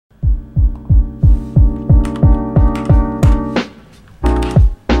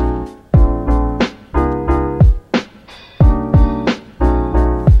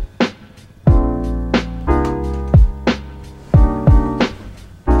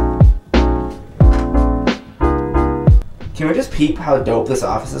can we just peep how dope this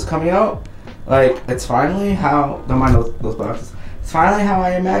office is coming out? Like, it's finally how, don't mind those boxes. It's finally how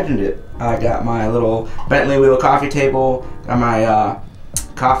I imagined it. I got my little Bentley wheel coffee table, got my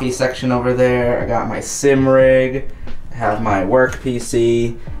coffee section over there, I got my sim rig, I have my work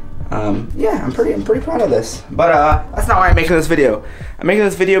PC. Yeah, I'm pretty proud of this. But that's not why I'm making this video. I'm making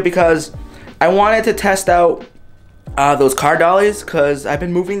this video because I wanted to test out those car dollies, because I've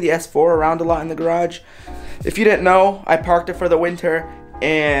been moving the S4 around a lot in the garage. If you didn't know, I parked it for the winter,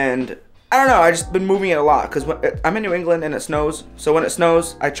 and I don't know, I just been moving it a lot because I'm in New England and it snows. So when it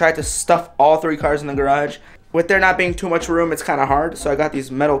snows, I try to stuff all 3 cars in the garage. With there not being too much room, it's kind of hard. So I got these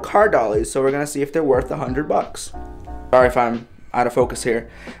metal car dollies. So we're gonna see if they're worth $100. Sorry if I'm out of focus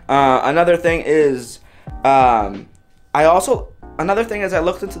here. Another thing is, another thing is I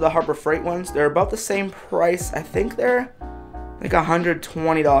looked into the Harbor Freight ones. They're about the same price. I think they're like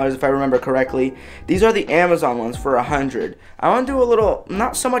 $120 if I remember correctly. These are the Amazon ones for $100. I want to do a little,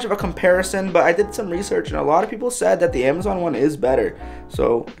 not so much of a comparison, but I did some research and a lot of people said that the Amazon one is better.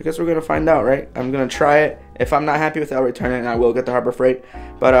 So I guess we're gonna find out, right? I'm gonna try it. If I'm not happy with it, I'll return it and I will get the Harbor Freight.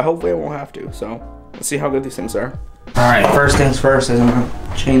 But hopefully I won't have to. So let's see how good these things are. All right, first things first is I'm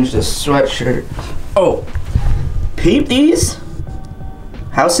gonna change this sweatshirt. Oh, peep these.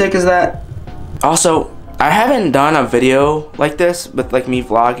 How sick is that? Also, I haven't done a video like this with like me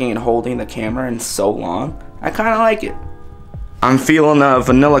vlogging and holding the camera in so long. I kind of like it. I'm feeling a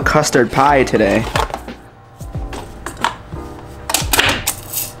vanilla custard pie today.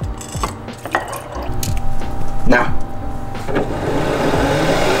 Now.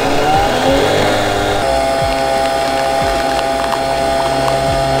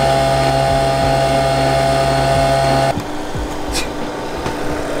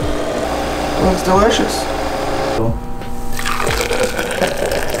 Looks delicious.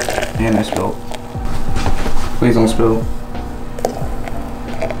 And I spilled. Please don't spill.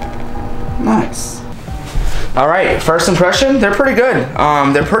 Nice. All right, first impression, they're pretty good.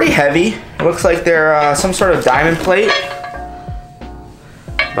 They're pretty heavy. It looks like they're some sort of diamond plate.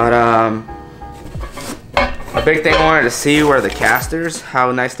 But a big thing I wanted to see were the casters,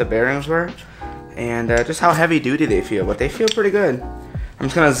 how nice the bearings were, and just how heavy duty they feel, but they feel pretty good. I'm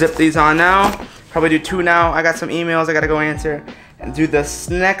just gonna zip these on now. Probably do 2 now. I got some emails I gotta go answer and do this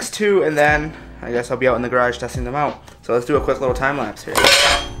next 2, and then I guess I'll be out in the garage testing them out. So let's do a quick little time lapse here.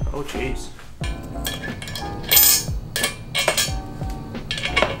 Oh jeez.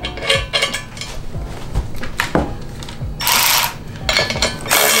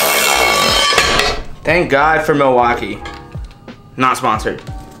 Thank God for Milwaukee. Not sponsored.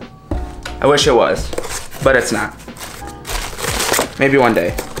 I wish it was, but it's not. Maybe one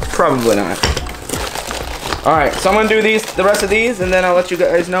day. Probably not. All right, so I'm gonna do the rest of these, and then I'll let you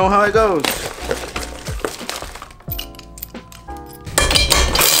guys know how it goes.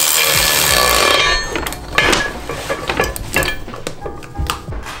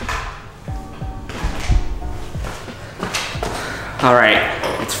 All right,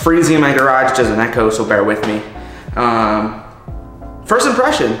 it's freezing in my garage, doesn't echo, so bear with me. First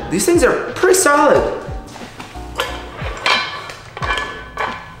impression, these things are pretty solid.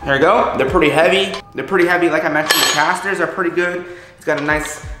 There you go, they're pretty heavy. They're pretty heavy, like I mentioned, the casters are pretty good. It's got a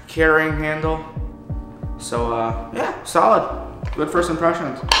nice carrying handle. So yeah, solid, good first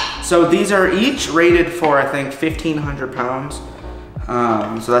impressions. So these are each rated for, I think, 1,500 pounds.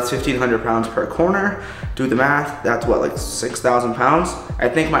 So that's 1,500 pounds per corner. Do the math, that's what, like 6,000 pounds? I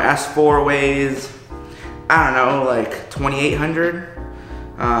think my S4 weighs, I don't know, like 2,800.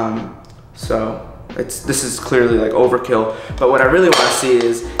 So this is clearly like overkill, but what I really want to see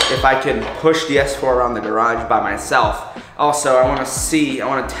is if I can push the S4 around the garage by myself. Also, I want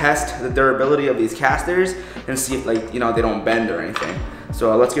to test the durability of these casters and see if, like, you know, they don't bend or anything.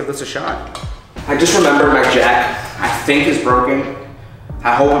 So let's give this a shot. I just remembered my jack, I think, is broken.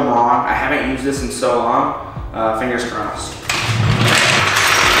 I hope I'm wrong. I haven't used this in so long. Fingers crossed.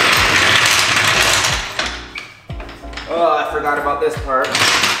 Oh, I forgot about this part.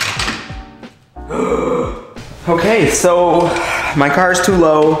 Okay, so my car is too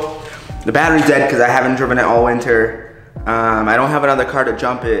low. The battery's dead because I haven't driven it all winter. I don't have another car to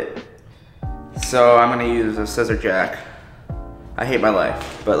jump it, so I'm gonna use a scissor jack. I hate my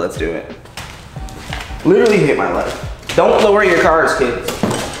life, but let's do it. Literally hate my life. Don't lower your cars, kids.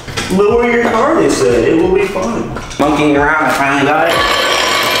 Lower your car, they said. It will be fun. Monkeying around, I finally got it.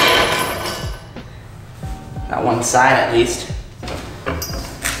 Got one side at least.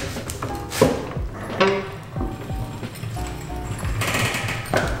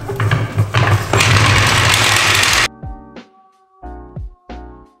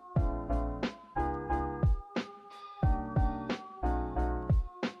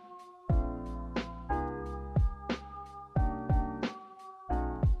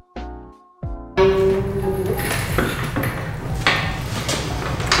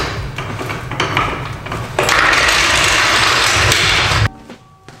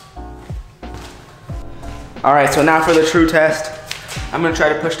 All right, so now for the true test. I'm gonna try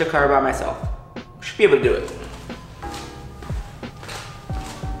to push the car by myself. Should be able to do it.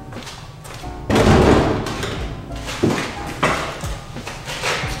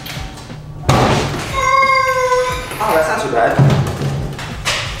 Oh, that's not too bad.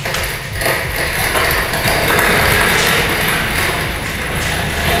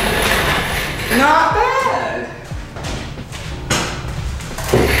 Not bad.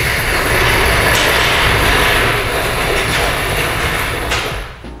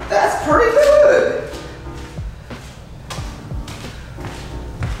 That's pretty good.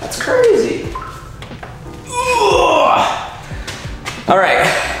 That's crazy. All right.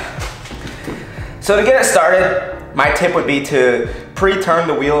 So to get it started, my tip would be to pre-turn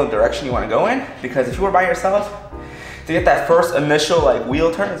the wheel in the direction you want to go in, because if you were by yourself, to get that first initial like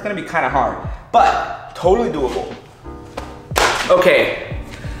wheel turn, it's gonna be kind of hard, but totally doable. Okay,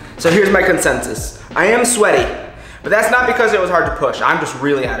 so here's my consensus. I am sweaty, but that's not because it was hard to push. I'm just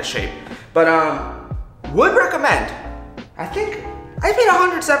really out of shape. But would recommend. I think I paid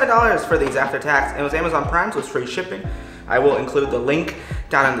 $107 for these after tax. It was Amazon Prime, so it's free shipping. I will include the link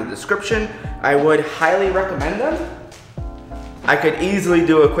down in the description. I would highly recommend them. I could easily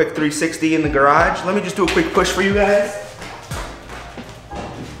do a quick 360 in the garage. Let me just do a quick push for you guys.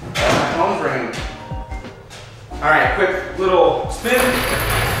 My phone's ringing. All right, quick little spin.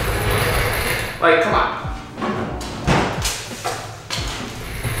 Like, come on.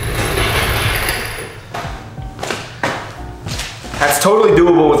 That's totally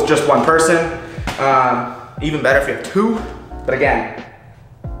doable with just one person. Even better if you have two. But again,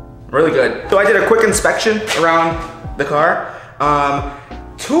 really good. So I did a quick inspection around the car.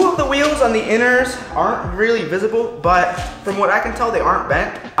 Two of the wheels on the inners aren't really visible, but from what I can tell, they aren't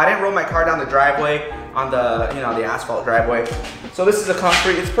bent. I didn't roll my car down the driveway on the, the asphalt driveway. So this is a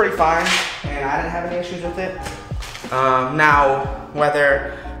concrete, it's pretty fine, and I didn't have any issues with it. Now,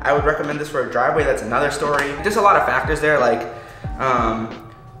 whether I would recommend this for a driveway, that's another story. Just a lot of factors there, like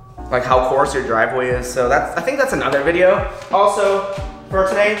how coarse your driveway is. So I think that's another video. Also, for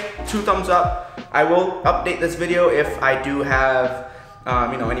today, 2 thumbs up. I will update this video if I do have,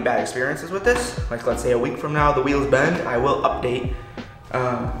 any bad experiences with this. Like, let's say a week from now, the wheels bend, I will update.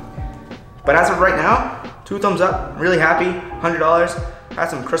 But as of right now, 2 thumbs up, really happy, $100. Had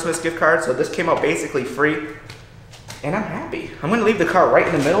some Christmas gift cards, so this came out basically free. And I'm happy. I'm gonna leave the car right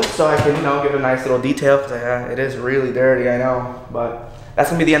in the middle so I can, give a nice little detail, because it is really dirty, I know. But that's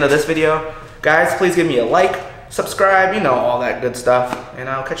gonna be the end of this video. Guys, please give me a like, subscribe, all that good stuff. And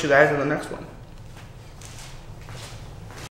I'll catch you guys in the next one.